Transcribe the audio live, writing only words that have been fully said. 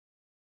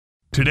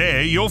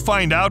Today, you'll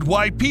find out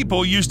why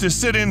people used to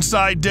sit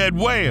inside dead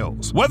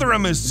whales, whether a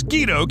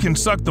mosquito can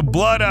suck the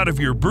blood out of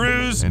your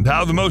bruise, and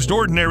how the most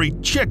ordinary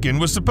chicken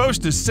was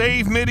supposed to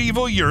save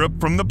medieval Europe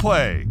from the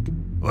plague.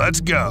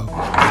 Let's go.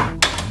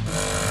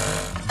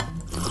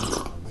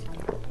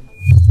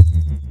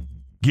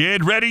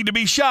 Get ready to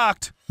be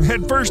shocked.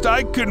 At first,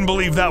 I couldn't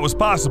believe that was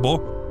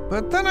possible,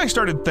 but then I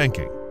started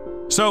thinking.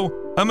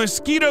 So, a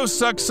mosquito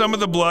sucked some of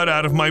the blood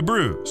out of my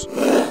bruise.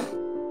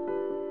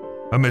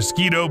 A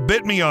mosquito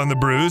bit me on the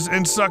bruise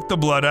and sucked the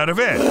blood out of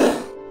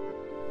it.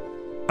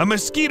 A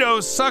mosquito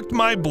sucked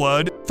my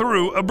blood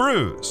through a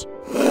bruise.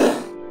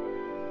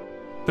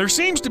 There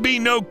seems to be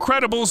no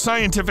credible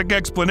scientific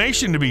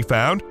explanation to be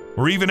found,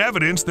 or even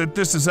evidence that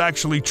this is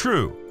actually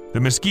true.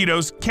 The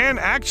mosquitoes can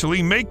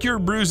actually make your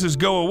bruises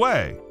go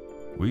away.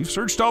 We've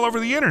searched all over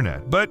the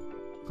internet, but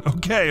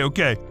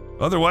okay.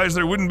 Otherwise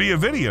there wouldn't be a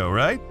video,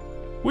 right?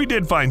 We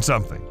did find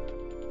something.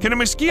 Can a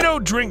mosquito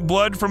drink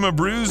blood from a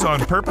bruise on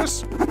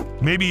purpose?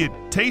 Maybe it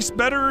tastes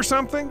better or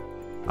something?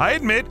 I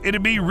admit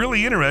it'd be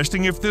really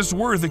interesting if this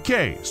were the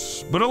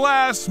case, but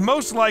alas,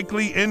 most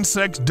likely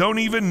insects don't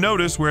even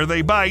notice where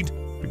they bite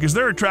because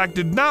they're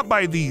attracted not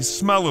by the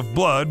smell of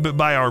blood but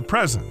by our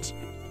presence.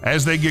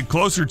 As they get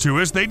closer to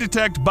us, they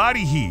detect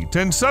body heat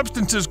and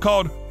substances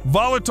called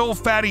volatile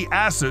fatty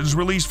acids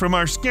released from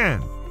our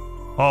skin.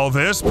 All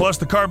this, plus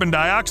the carbon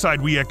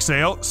dioxide we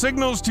exhale,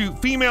 signals to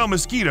female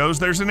mosquitoes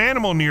there's an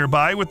animal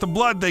nearby with the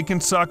blood they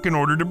can suck in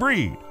order to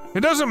breed.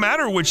 It doesn't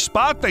matter which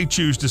spot they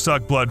choose to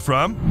suck blood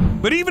from,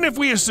 but even if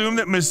we assume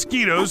that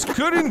mosquitoes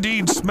could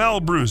indeed smell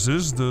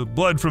bruises, the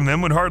blood from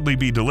them would hardly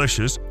be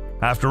delicious.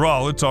 After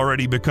all, it's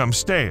already become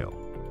stale.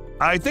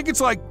 I think it's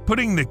like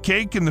putting the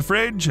cake in the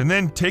fridge and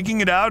then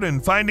taking it out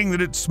and finding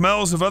that it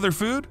smells of other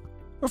food.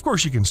 Of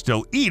course, you can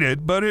still eat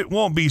it, but it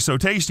won't be so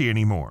tasty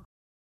anymore.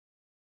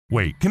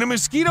 Wait, can a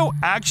mosquito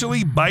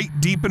actually bite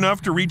deep enough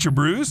to reach a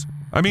bruise?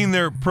 I mean,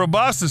 their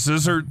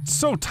proboscises are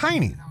so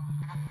tiny.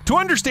 To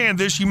understand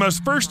this, you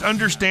must first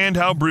understand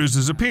how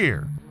bruises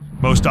appear.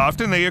 Most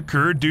often, they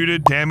occur due to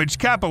damaged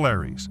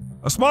capillaries.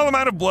 A small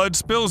amount of blood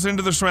spills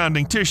into the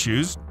surrounding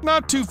tissues,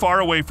 not too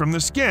far away from the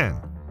skin.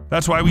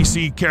 That's why we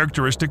see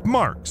characteristic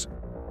marks.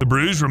 The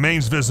bruise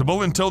remains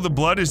visible until the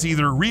blood is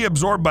either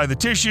reabsorbed by the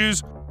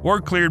tissues or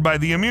cleared by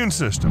the immune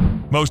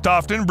system. Most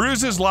often,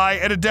 bruises lie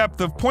at a depth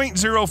of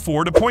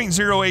 0.04 to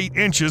 0.08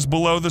 inches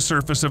below the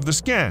surface of the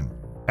skin.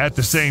 At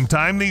the same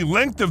time, the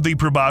length of the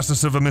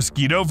proboscis of a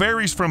mosquito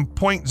varies from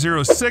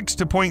 0.06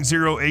 to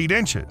 0.08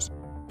 inches.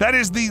 That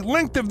is, the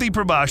length of the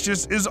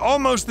proboscis is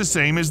almost the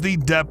same as the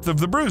depth of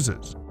the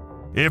bruises.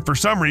 If for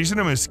some reason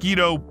a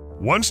mosquito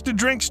wants to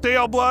drink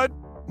stale blood,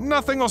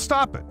 nothing will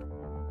stop it.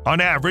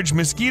 On average,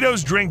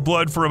 mosquitoes drink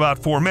blood for about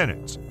 4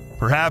 minutes.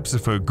 Perhaps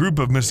if a group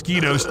of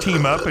mosquitoes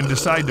team up and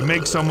decide to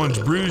make someone's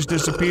bruise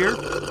disappear,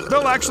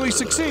 they'll actually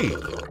succeed.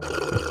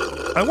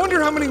 I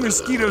wonder how many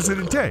mosquitoes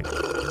it'd take.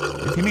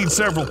 If you need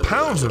several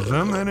pounds of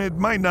them, then it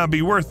might not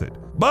be worth it.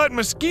 But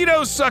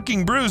mosquitoes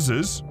sucking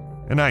bruises,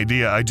 an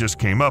idea I just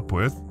came up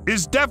with,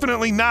 is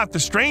definitely not the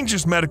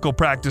strangest medical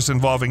practice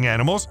involving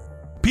animals.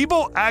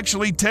 People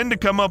actually tend to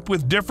come up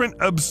with different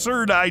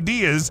absurd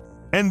ideas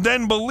and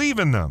then believe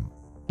in them,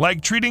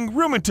 like treating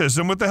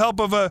rheumatism with the help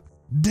of a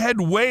dead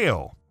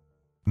whale.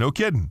 No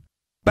kidding.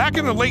 Back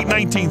in the late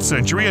 19th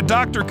century, a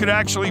doctor could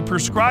actually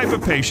prescribe a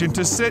patient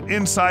to sit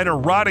inside a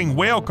rotting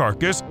whale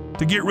carcass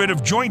to get rid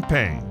of joint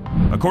pain.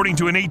 According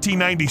to an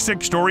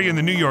 1896 story in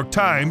the New York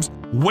Times,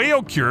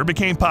 whale cure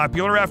became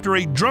popular after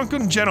a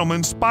drunken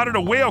gentleman spotted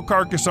a whale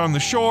carcass on the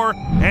shore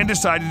and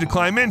decided to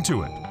climb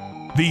into it.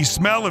 The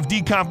smell of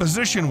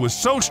decomposition was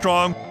so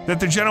strong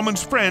that the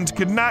gentleman's friends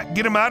could not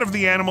get him out of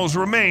the animal's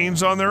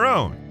remains on their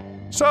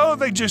own. So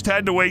they just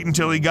had to wait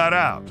until he got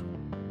out.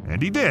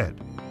 And he did.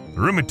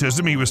 The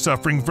rheumatism he was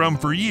suffering from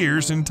for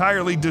years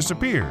entirely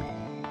disappeared.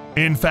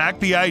 In fact,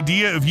 the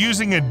idea of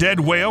using a dead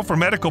whale for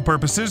medical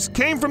purposes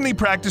came from the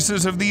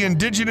practices of the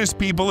indigenous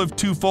people of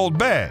Twofold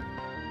Bay,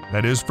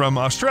 that is, from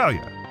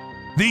Australia.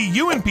 The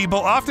Yuin people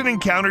often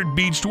encountered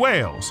beached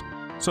whales,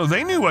 so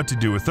they knew what to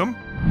do with them.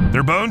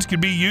 Their bones could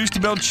be used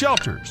to build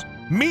shelters,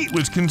 meat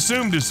was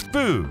consumed as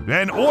food,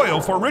 and oil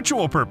for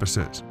ritual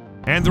purposes,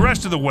 and the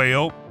rest of the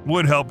whale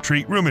would help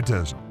treat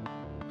rheumatism.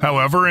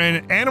 However,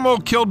 an animal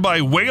killed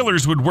by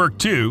whalers would work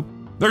too.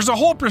 There's a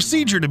whole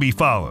procedure to be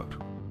followed.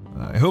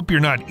 I hope you're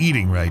not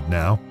eating right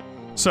now.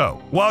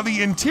 So, while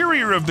the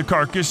interior of the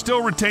carcass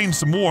still retains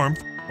some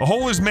warmth, a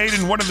hole is made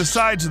in one of the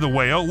sides of the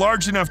whale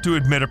large enough to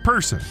admit a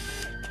person.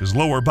 His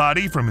lower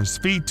body, from his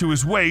feet to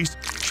his waist,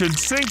 should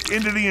sink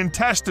into the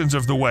intestines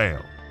of the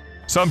whale.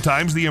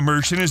 Sometimes the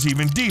immersion is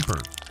even deeper,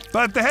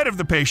 but the head of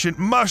the patient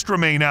must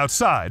remain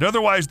outside,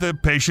 otherwise the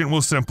patient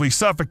will simply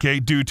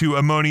suffocate due to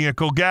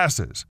ammoniacal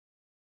gases.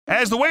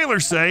 As the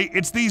whalers say,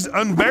 it's these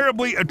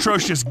unbearably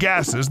atrocious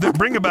gases that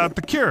bring about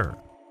the cure.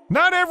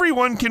 Not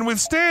everyone can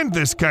withstand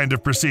this kind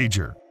of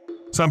procedure.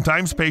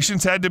 Sometimes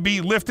patients had to be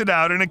lifted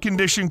out in a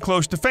condition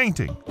close to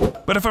fainting.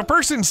 But if a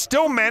person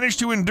still managed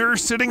to endure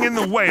sitting in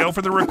the whale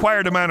for the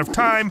required amount of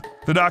time,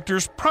 the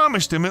doctors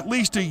promised him at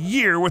least a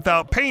year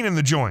without pain in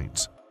the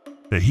joints.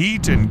 The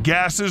heat and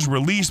gases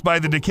released by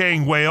the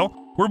decaying whale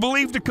were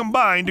believed to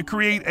combine to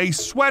create a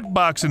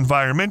sweatbox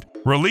environment,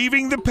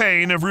 relieving the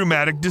pain of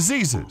rheumatic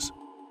diseases.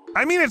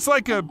 I mean, it's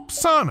like a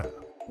sauna,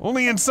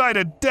 only inside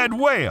a dead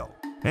whale.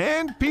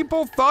 And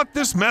people thought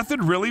this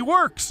method really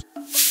works.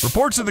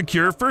 Reports of the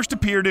cure first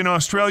appeared in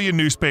Australian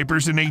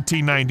newspapers in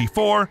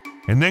 1894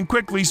 and then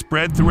quickly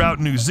spread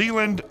throughout New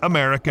Zealand,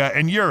 America,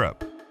 and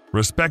Europe.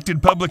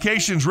 Respected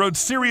publications wrote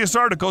serious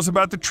articles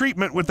about the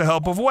treatment with the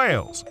help of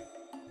whales.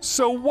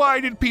 So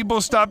why did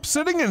people stop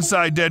sitting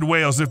inside dead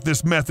whales if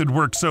this method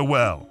worked so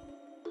well?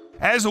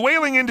 As the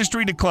whaling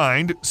industry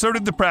declined, so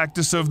did the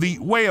practice of the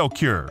whale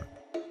cure.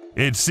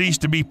 It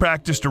ceased to be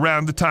practiced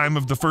around the time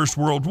of the First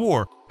World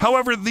War.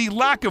 However, the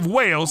lack of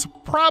whales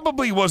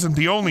probably wasn't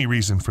the only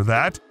reason for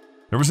that.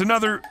 There was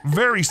another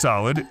very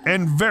solid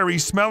and very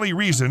smelly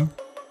reason.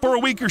 For a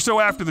week or so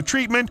after the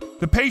treatment,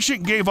 the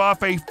patient gave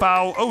off a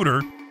foul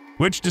odor,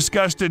 which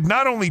disgusted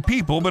not only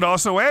people but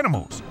also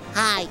animals.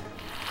 Hi,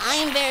 I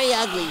am very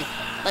ugly,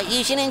 but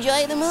you should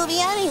enjoy the movie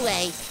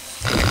anyway.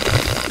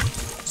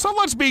 So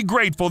let's be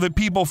grateful that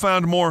people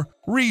found more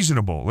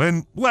reasonable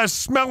and less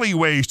smelly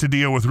ways to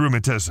deal with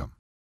rheumatism.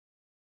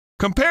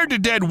 Compared to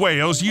dead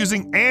whales,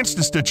 using ants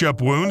to stitch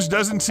up wounds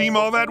doesn't seem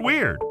all that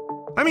weird.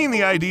 I mean,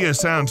 the idea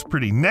sounds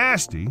pretty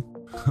nasty,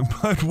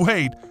 but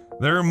wait,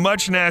 there are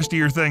much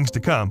nastier things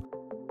to come.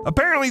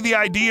 Apparently, the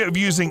idea of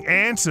using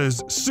ants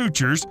as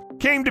sutures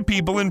came to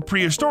people in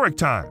prehistoric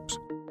times,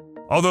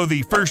 although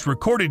the first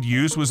recorded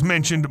use was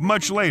mentioned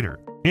much later,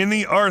 in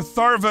the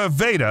Atharva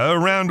Veda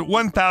around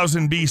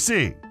 1000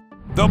 BC.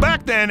 Though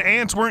back then,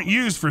 ants weren't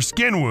used for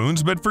skin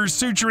wounds, but for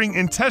suturing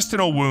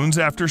intestinal wounds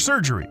after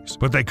surgeries.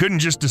 But they couldn't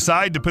just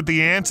decide to put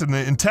the ants in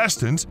the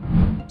intestines,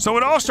 so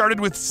it all started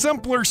with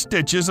simpler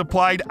stitches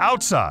applied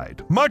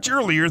outside, much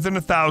earlier than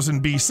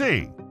 1000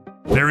 BC.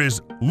 There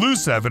is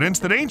loose evidence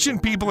that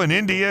ancient people in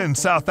India and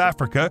South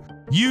Africa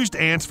used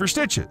ants for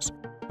stitches.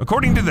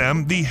 According to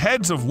them, the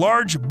heads of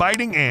large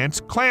biting ants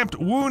clamped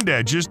wound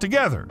edges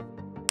together.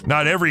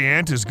 Not every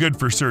ant is good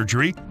for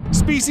surgery.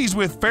 Species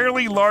with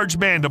fairly large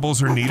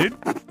mandibles are needed,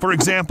 for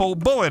example,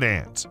 bullet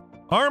ants.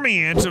 Army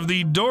ants of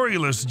the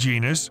Dorylus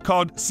genus,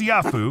 called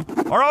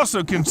Siafu, are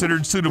also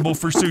considered suitable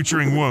for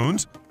suturing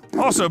wounds,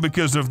 also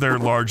because of their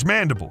large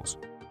mandibles.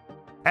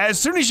 As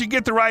soon as you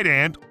get the right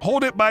ant,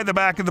 hold it by the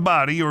back of the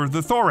body or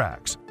the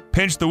thorax.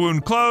 Pinch the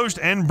wound closed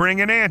and bring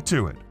an ant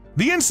to it.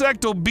 The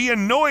insect will be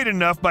annoyed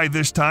enough by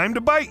this time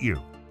to bite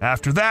you.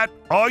 After that,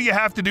 all you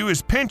have to do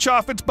is pinch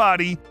off its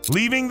body,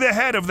 leaving the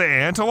head of the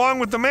ant along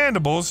with the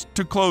mandibles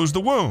to close the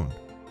wound.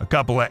 A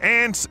couple of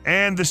ants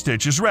and the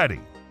stitch is ready.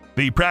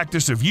 The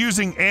practice of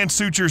using ant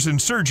sutures in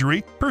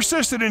surgery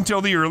persisted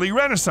until the early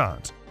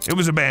Renaissance. It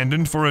was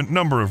abandoned for a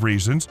number of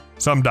reasons.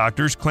 Some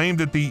doctors claimed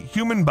that the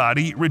human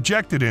body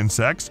rejected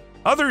insects.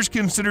 Others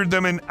considered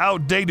them an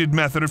outdated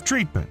method of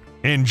treatment.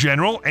 In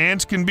general,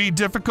 ants can be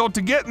difficult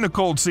to get in the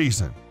cold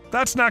season.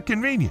 That's not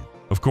convenient.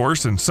 Of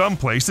course, in some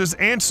places,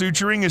 ant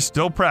suturing is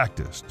still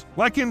practiced,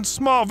 like in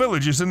small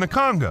villages in the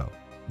Congo.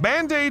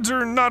 Band-aids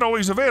are not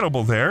always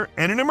available there,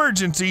 and in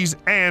emergencies,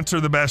 ants are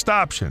the best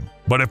option.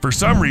 But if for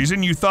some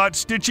reason you thought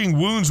stitching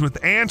wounds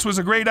with ants was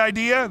a great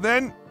idea,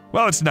 then,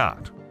 well, it's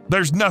not.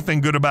 There's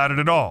nothing good about it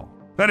at all.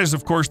 That is,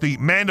 of course, the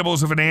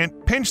mandibles of an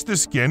ant pinch the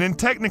skin and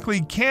technically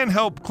can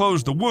help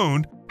close the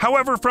wound.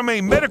 However, from a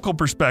medical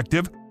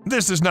perspective,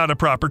 this is not a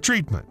proper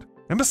treatment.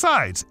 And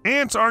besides,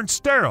 ants aren't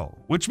sterile,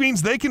 which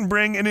means they can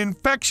bring an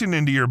infection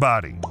into your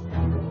body.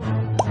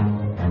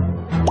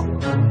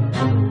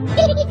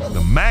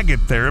 The maggot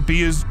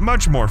therapy is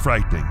much more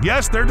frightening.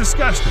 Yes, they're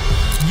disgusting.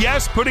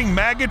 Yes, putting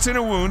maggots in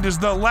a wound is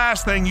the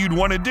last thing you'd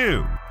want to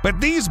do.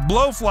 But these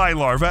blowfly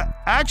larvae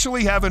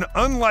actually have an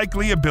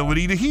unlikely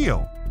ability to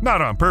heal.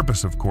 Not on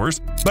purpose, of course,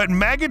 but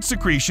maggot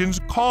secretions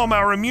calm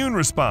our immune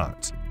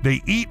response.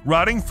 They eat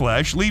rotting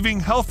flesh, leaving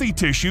healthy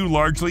tissue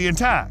largely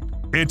intact.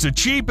 It's a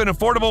cheap and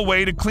affordable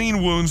way to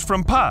clean wounds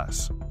from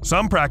pus.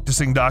 Some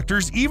practicing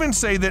doctors even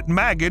say that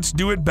maggots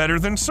do it better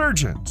than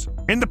surgeons.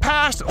 In the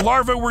past,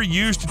 larvae were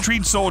used to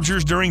treat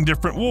soldiers during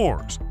different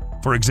wars.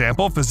 For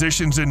example,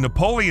 physicians in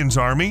Napoleon's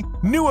army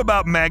knew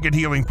about maggot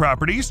healing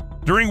properties.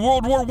 During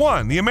World War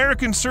I, the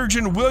American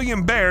surgeon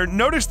William Baer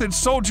noticed that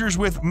soldiers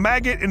with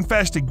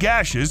maggot-infested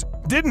gashes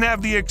didn't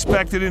have the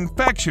expected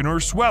infection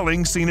or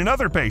swelling seen in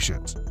other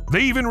patients.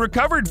 They even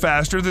recovered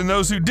faster than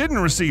those who didn't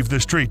receive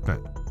this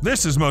treatment.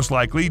 This is most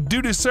likely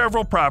due to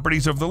several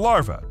properties of the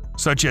larva,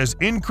 such as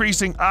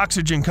increasing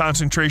oxygen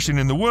concentration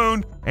in the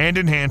wound and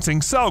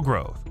enhancing cell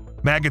growth.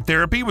 Maggot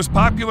therapy was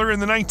popular in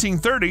the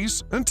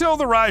 1930s until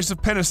the rise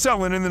of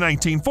penicillin in the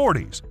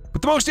 1940s.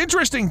 But the most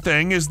interesting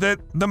thing is that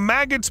the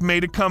maggots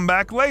made a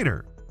comeback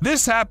later.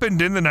 This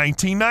happened in the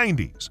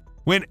 1990s,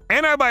 when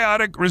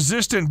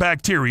antibiotic-resistant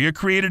bacteria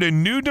created a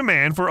new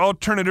demand for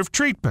alternative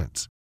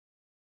treatments.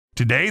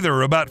 Today, there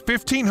are about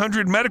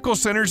 1,500 medical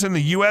centers in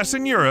the US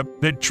and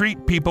Europe that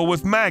treat people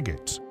with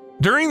maggots.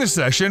 During the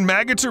session,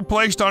 maggots are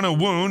placed on a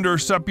wound or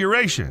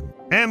suppuration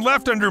and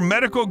left under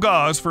medical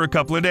gauze for a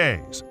couple of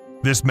days.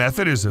 This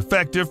method is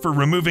effective for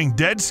removing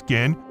dead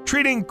skin,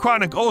 treating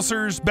chronic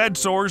ulcers, bed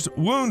sores,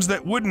 wounds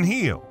that wouldn't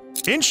heal.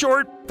 In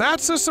short,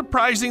 that's a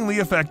surprisingly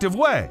effective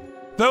way.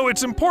 Though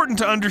it's important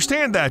to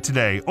understand that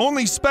today,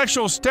 only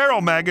special sterile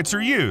maggots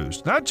are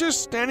used, not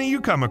just any you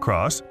come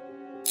across.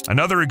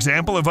 Another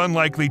example of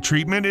unlikely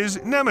treatment is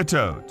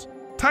nematodes,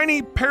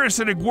 tiny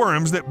parasitic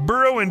worms that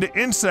burrow into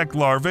insect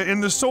larvae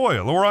in the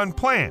soil or on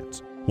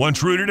plants.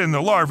 Once rooted in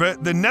the larva,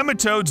 the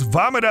nematodes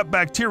vomit up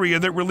bacteria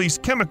that release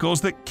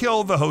chemicals that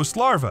kill the host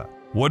larva.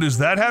 What does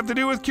that have to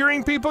do with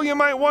curing people, you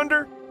might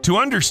wonder? To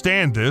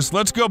understand this,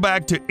 let's go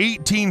back to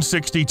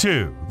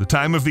 1862, the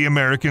time of the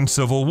American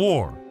Civil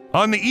War.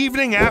 On the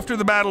evening after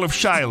the Battle of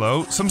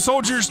Shiloh, some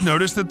soldiers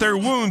noticed that their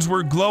wounds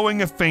were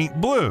glowing a faint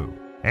blue.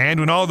 And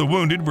when all the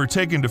wounded were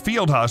taken to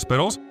field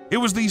hospitals, it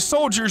was the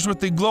soldiers with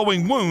the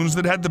glowing wounds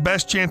that had the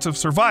best chance of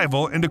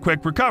survival and a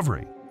quick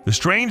recovery. The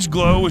strange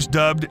glow was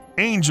dubbed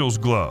Angel's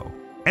Glow.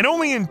 And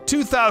only in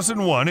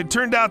 2001 it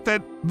turned out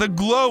that the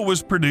glow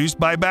was produced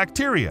by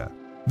bacteria,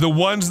 the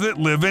ones that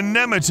live in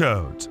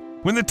nematodes.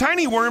 When the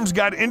tiny worms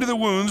got into the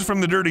wounds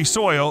from the dirty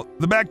soil,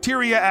 the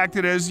bacteria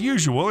acted as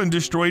usual and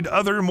destroyed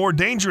other, more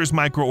dangerous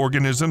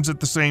microorganisms at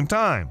the same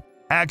time.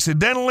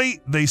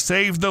 Accidentally, they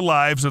saved the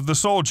lives of the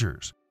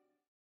soldiers.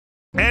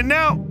 And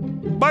now,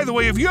 by the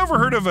way, have you ever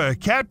heard of a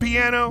cat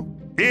piano?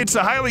 It's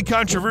a highly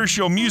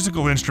controversial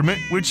musical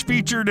instrument which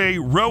featured a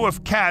row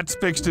of cats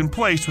fixed in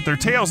place with their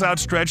tails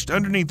outstretched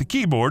underneath the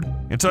keyboard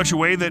in such a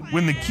way that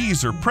when the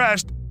keys are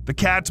pressed, the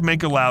cats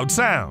make a loud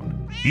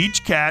sound,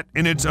 each cat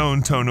in its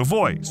own tone of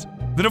voice.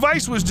 The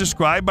device was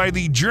described by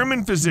the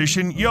German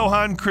physician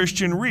Johann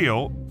Christian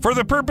Riehl for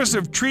the purpose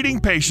of treating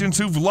patients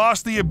who've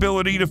lost the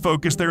ability to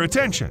focus their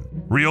attention.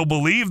 Riehl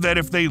believed that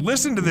if they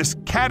listened to this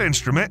cat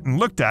instrument and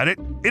looked at it,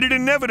 it'd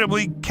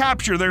inevitably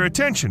capture their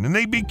attention and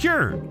they'd be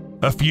cured.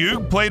 A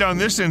fugue played on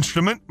this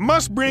instrument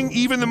must bring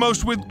even the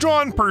most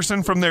withdrawn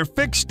person from their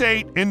fixed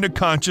state into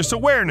conscious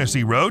awareness,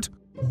 he wrote.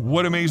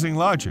 What amazing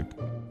logic.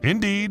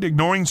 Indeed,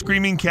 ignoring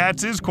screaming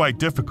cats is quite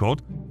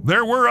difficult.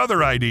 There were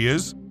other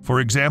ideas,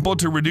 for example,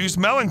 to reduce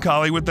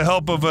melancholy with the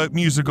help of a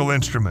musical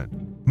instrument.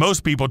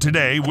 Most people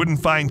today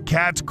wouldn't find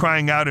cats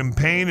crying out in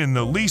pain in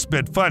the least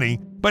bit funny,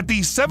 but the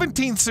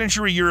 17th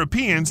century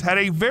Europeans had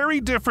a very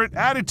different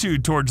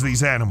attitude towards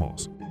these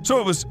animals. So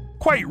it was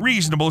quite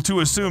reasonable to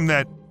assume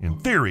that, in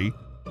theory,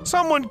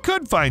 someone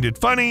could find it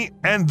funny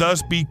and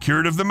thus be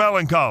cured of the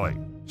melancholy.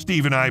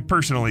 Steve and I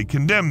personally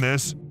condemn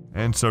this,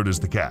 and so does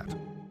the cat.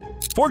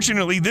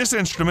 Fortunately, this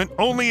instrument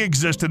only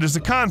existed as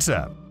a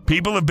concept.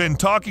 People have been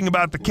talking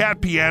about the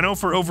cat piano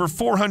for over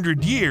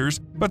 400 years,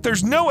 but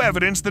there's no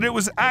evidence that it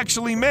was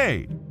actually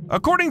made.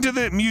 According to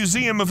the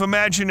Museum of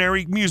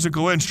Imaginary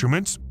Musical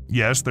Instruments,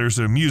 yes, there's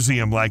a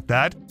museum like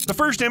that, the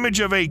first image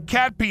of a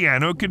cat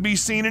piano could be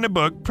seen in a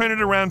book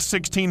printed around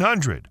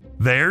 1600.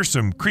 There,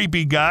 some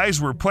creepy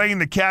guys were playing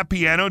the cat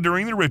piano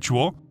during the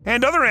ritual,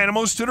 and other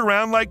animals stood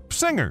around like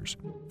singers,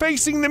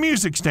 facing the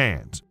music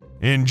stands.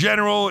 In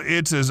general,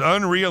 it's as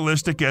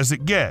unrealistic as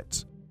it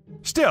gets.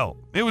 Still,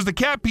 it was the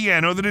cat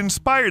piano that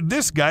inspired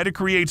this guy to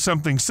create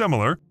something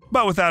similar,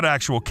 but without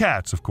actual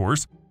cats, of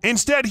course.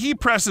 Instead, he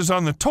presses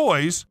on the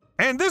toys,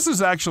 and this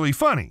is actually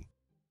funny.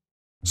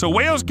 So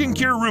whales can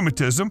cure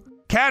rheumatism,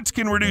 cats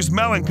can reduce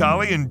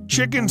melancholy, and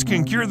chickens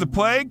can cure the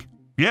plague?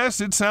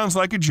 Yes, it sounds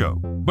like a joke,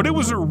 but it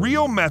was a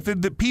real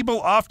method that people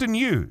often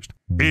used.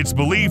 It's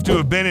believed to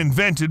have been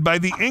invented by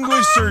the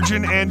English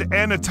surgeon and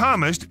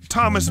anatomist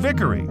Thomas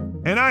Vickery,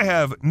 and I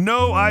have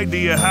no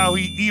idea how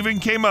he even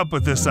came up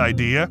with this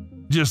idea.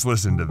 Just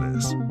listen to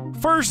this.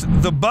 First,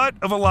 the butt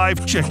of a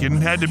live chicken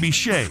had to be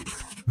shaved.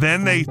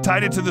 Then they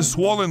tied it to the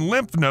swollen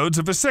lymph nodes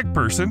of a sick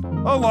person,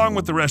 along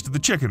with the rest of the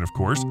chicken, of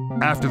course.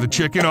 After the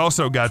chicken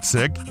also got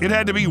sick, it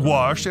had to be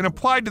washed and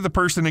applied to the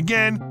person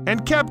again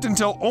and kept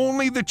until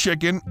only the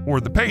chicken or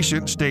the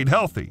patient stayed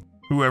healthy,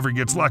 whoever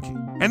gets lucky.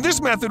 And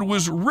this method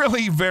was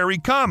really very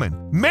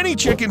common. Many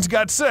chickens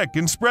got sick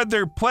and spread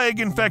their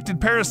plague-infected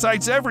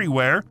parasites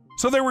everywhere,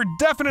 so there were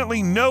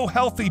definitely no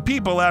healthy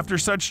people after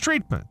such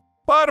treatment.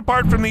 But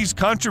apart from these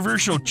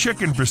controversial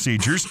chicken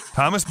procedures,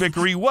 Thomas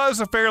Vickery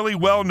was a fairly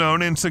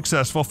well-known and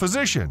successful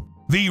physician.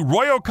 The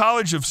Royal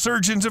College of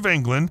Surgeons of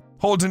England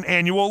holds an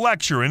annual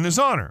lecture in his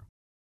honor.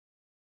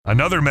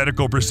 Another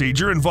medical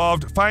procedure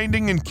involved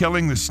finding and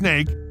killing the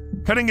snake,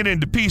 cutting it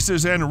into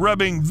pieces, and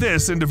rubbing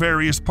this into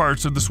various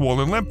parts of the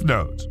swollen lymph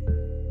nodes.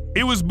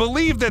 It was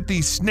believed that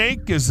the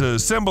snake, as a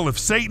symbol of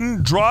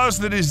Satan, draws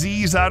the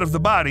disease out of the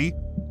body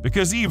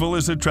because evil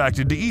is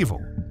attracted to evil.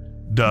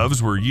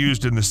 Doves were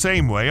used in the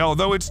same way,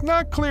 although it's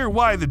not clear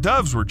why the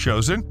doves were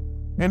chosen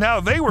and how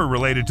they were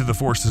related to the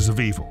forces of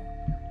evil.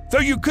 Though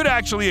you could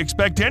actually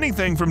expect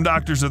anything from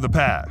doctors of the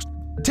past.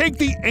 Take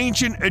the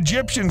ancient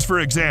Egyptians, for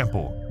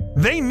example.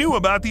 They knew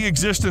about the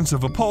existence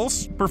of a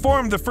pulse,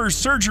 performed the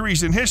first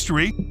surgeries in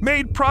history,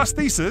 made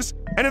prostheses,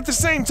 and at the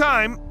same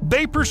time,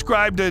 they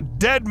prescribed a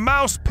dead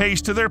mouse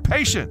paste to their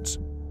patients.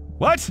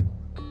 What?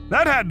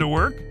 That had to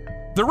work.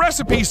 The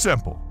recipe's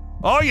simple.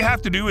 All you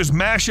have to do is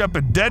mash up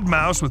a dead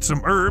mouse with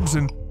some herbs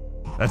and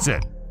that's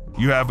it.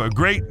 You have a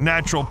great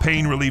natural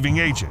pain-relieving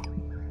agent.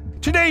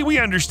 Today we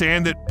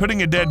understand that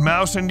putting a dead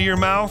mouse into your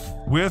mouth,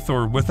 with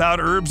or without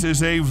herbs,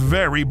 is a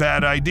very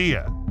bad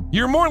idea.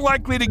 You're more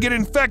likely to get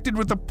infected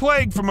with the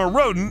plague from a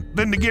rodent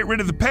than to get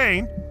rid of the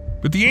pain.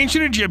 But the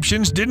ancient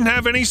Egyptians didn't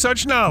have any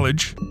such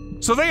knowledge,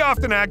 so they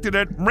often acted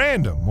at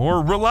random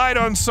or relied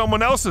on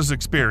someone else's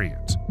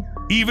experience,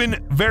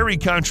 even very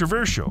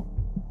controversial.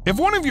 If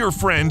one of your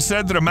friends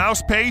said that a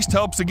mouse paste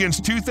helps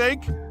against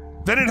toothache,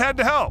 then it had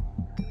to help.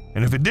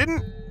 And if it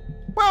didn't,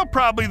 well,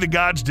 probably the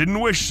gods didn't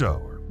wish so,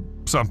 or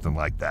something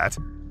like that.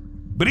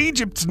 But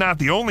Egypt's not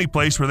the only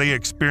place where they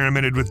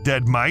experimented with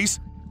dead mice.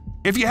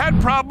 If you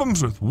had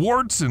problems with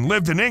warts and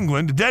lived in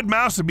England, a dead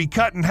mouse would be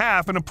cut in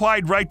half and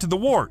applied right to the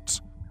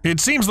warts. It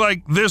seems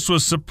like this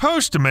was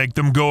supposed to make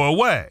them go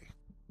away.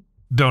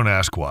 Don't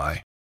ask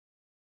why.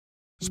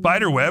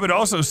 Spiderweb would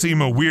also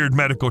seem a weird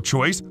medical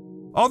choice.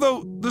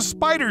 Although the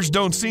spiders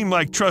don't seem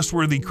like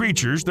trustworthy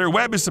creatures, their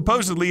web is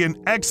supposedly an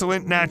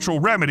excellent natural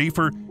remedy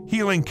for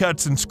healing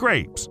cuts and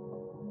scrapes.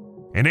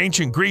 In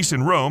ancient Greece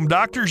and Rome,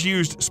 doctors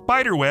used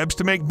spider webs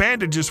to make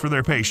bandages for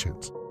their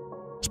patients.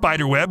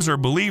 Spider webs are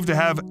believed to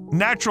have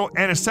natural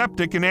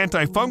antiseptic and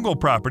antifungal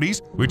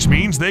properties, which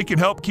means they can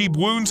help keep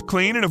wounds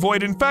clean and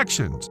avoid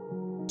infections.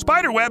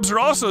 Spider webs are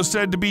also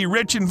said to be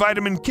rich in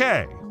vitamin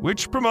K,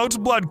 which promotes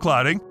blood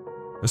clotting,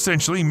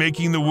 essentially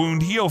making the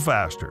wound heal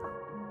faster.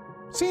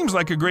 Seems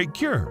like a great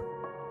cure.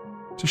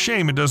 It's a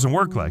shame it doesn't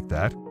work like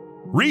that.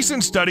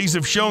 Recent studies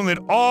have shown that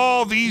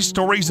all these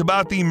stories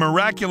about the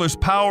miraculous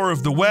power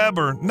of the web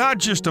are not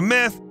just a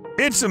myth,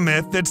 it's a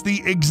myth that's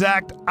the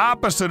exact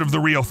opposite of the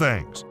real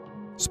things.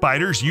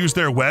 Spiders use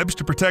their webs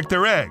to protect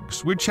their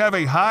eggs, which have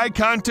a high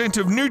content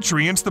of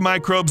nutrients the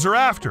microbes are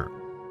after.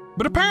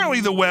 But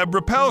apparently the web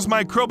repels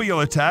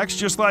microbial attacks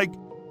just like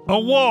a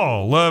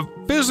wall, a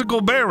physical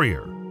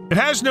barrier. It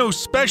has no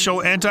special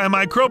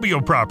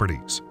antimicrobial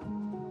properties.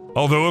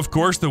 Although, of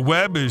course, the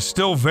web is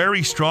still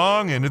very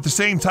strong and at the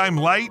same time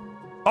light.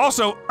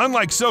 Also,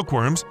 unlike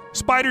silkworms,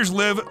 spiders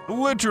live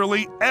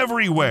literally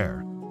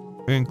everywhere,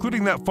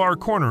 including that far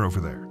corner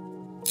over there.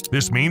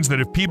 This means that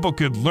if people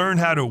could learn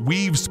how to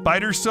weave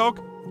spider silk,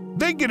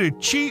 they'd get a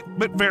cheap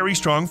but very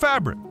strong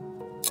fabric.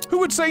 Who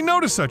would say no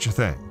to such a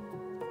thing?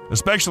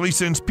 Especially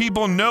since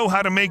people know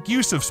how to make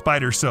use of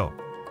spider silk.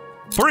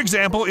 For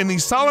example, in the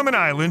Solomon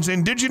Islands,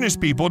 indigenous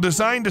people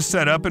designed a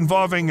setup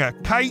involving a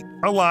kite,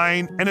 a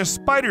line, and a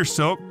spider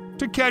silk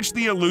to catch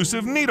the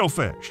elusive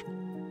needlefish.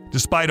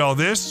 Despite all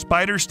this,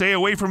 spiders stay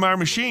away from our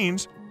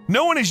machines.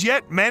 No one has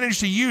yet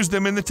managed to use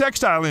them in the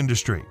textile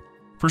industry,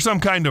 for some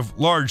kind of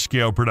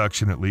large-scale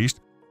production at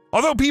least,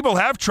 although people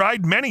have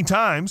tried many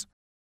times.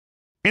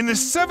 In the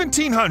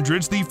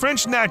 1700s, the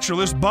French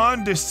naturalist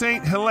Bonnat de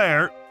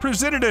Saint-Hilaire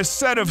presented a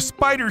set of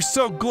spider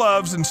silk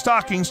gloves and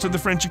stockings to the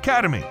French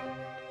Academy.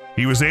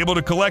 He was able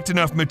to collect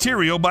enough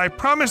material by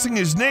promising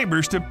his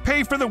neighbors to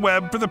pay for the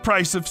web for the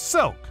price of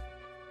silk.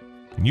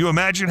 Can you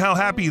imagine how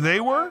happy they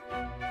were?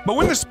 But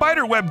when the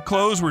spider web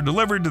clothes were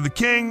delivered to the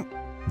king,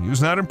 he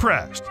was not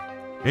impressed.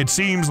 It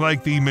seems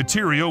like the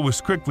material was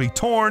quickly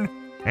torn,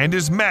 and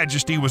His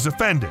Majesty was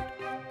offended.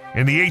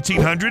 In the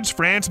 1800s,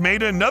 France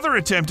made another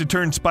attempt to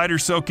turn spider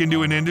silk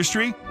into an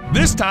industry.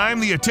 This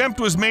time, the attempt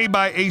was made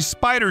by a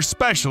spider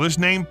specialist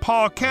named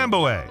Paul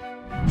Camboet.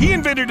 He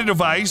invented a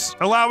device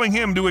allowing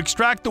him to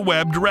extract the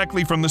web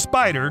directly from the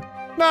spider,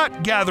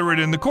 not gather it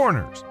in the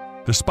corners.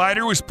 The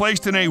spider was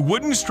placed in a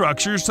wooden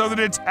structure so that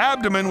its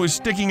abdomen was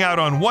sticking out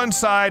on one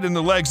side and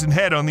the legs and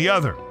head on the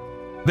other.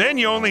 Then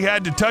you only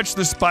had to touch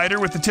the spider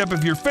with the tip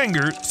of your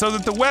finger so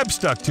that the web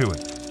stuck to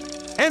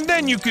it. And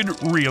then you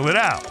could reel it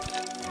out.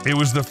 It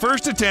was the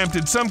first attempt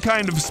at some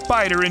kind of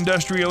spider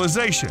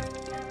industrialization.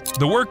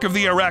 The work of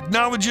the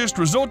arachnologist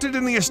resulted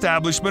in the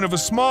establishment of a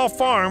small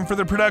farm for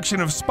the production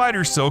of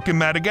spider silk in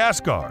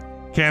Madagascar.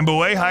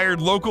 Camboet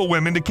hired local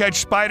women to catch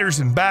spiders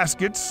in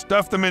baskets,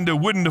 stuff them into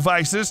wooden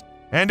devices,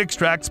 and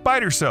extract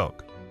spider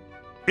silk.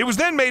 It was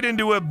then made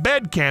into a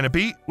bed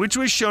canopy, which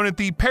was shown at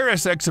the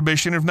Paris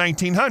exhibition of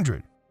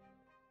 1900.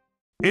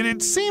 It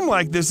had seemed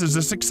like this is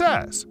a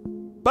success,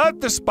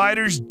 but the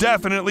spiders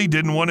definitely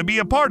didn't want to be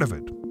a part of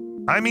it.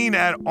 I mean,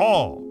 at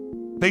all.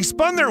 They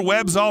spun their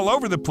webs all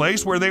over the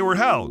place where they were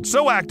held,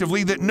 so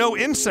actively that no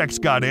insects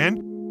got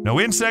in. No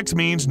insects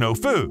means no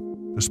food.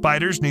 The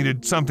spiders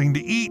needed something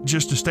to eat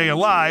just to stay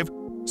alive,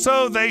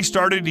 so they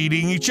started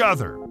eating each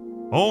other.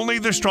 Only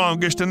the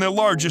strongest and the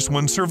largest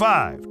ones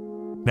survived.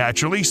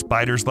 Naturally,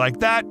 spiders like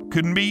that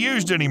couldn't be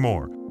used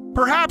anymore.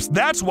 Perhaps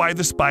that's why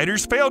the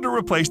spiders failed to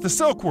replace the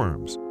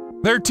silkworms.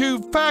 They're too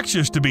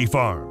factious to be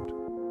farmed.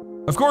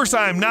 Of course,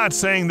 I'm not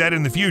saying that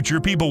in the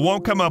future people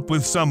won't come up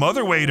with some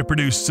other way to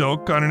produce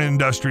silk on an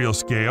industrial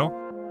scale.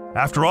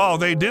 After all,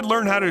 they did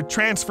learn how to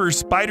transfer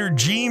spider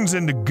genes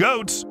into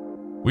goats.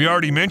 We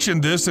already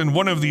mentioned this in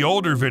one of the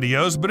older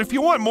videos, but if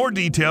you want more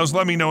details,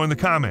 let me know in the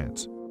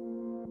comments.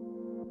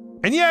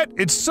 And yet,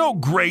 it's so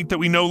great that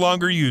we no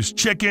longer use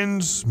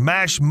chickens,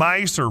 mashed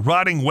mice, or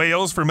rotting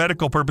whales for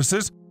medical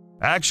purposes.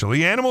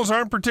 Actually, animals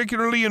aren't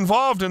particularly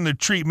involved in the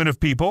treatment of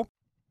people,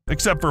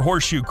 except for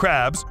horseshoe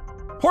crabs.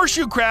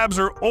 Horseshoe crabs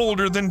are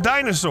older than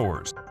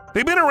dinosaurs.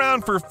 They've been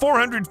around for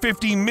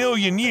 450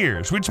 million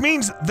years, which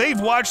means they've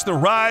watched the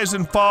rise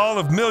and fall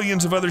of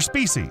millions of other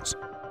species.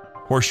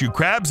 Horseshoe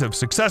crabs have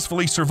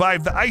successfully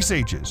survived the ice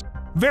ages,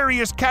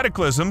 various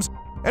cataclysms,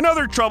 and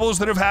other troubles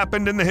that have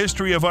happened in the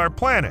history of our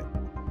planet.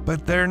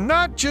 But they're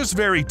not just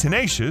very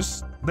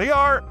tenacious, they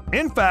are,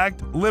 in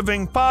fact,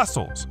 living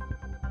fossils.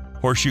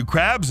 Horseshoe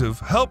crabs have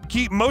helped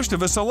keep most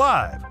of us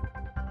alive.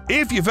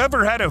 If you've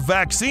ever had a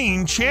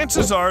vaccine,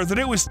 chances are that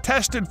it was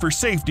tested for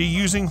safety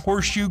using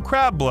horseshoe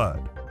crab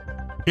blood.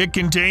 It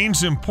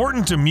contains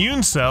important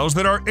immune cells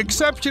that are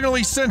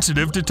exceptionally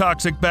sensitive to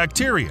toxic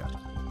bacteria.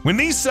 When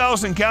these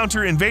cells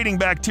encounter invading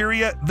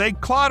bacteria, they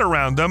clot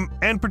around them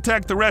and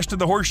protect the rest of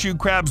the horseshoe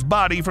crab's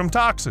body from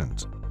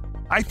toxins.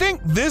 I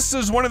think this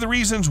is one of the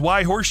reasons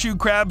why horseshoe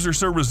crabs are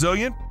so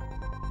resilient.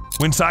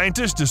 When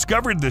scientists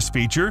discovered this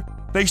feature,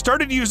 they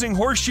started using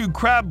horseshoe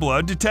crab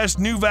blood to test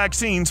new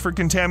vaccines for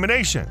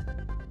contamination.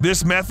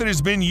 This method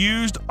has been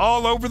used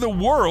all over the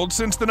world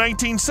since the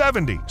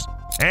 1970s,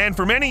 and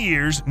for many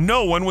years,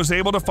 no one was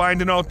able to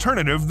find an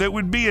alternative that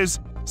would be as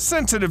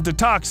sensitive to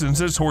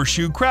toxins as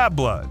horseshoe crab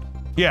blood.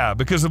 Yeah,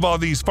 because of all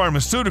these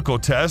pharmaceutical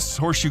tests,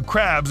 horseshoe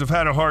crabs have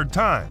had a hard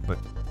time, but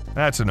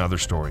that's another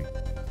story.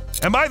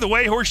 And by the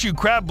way, horseshoe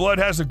crab blood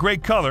has a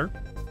great color.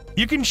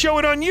 You can show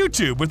it on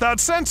YouTube without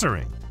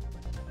censoring.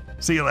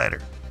 See you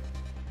later.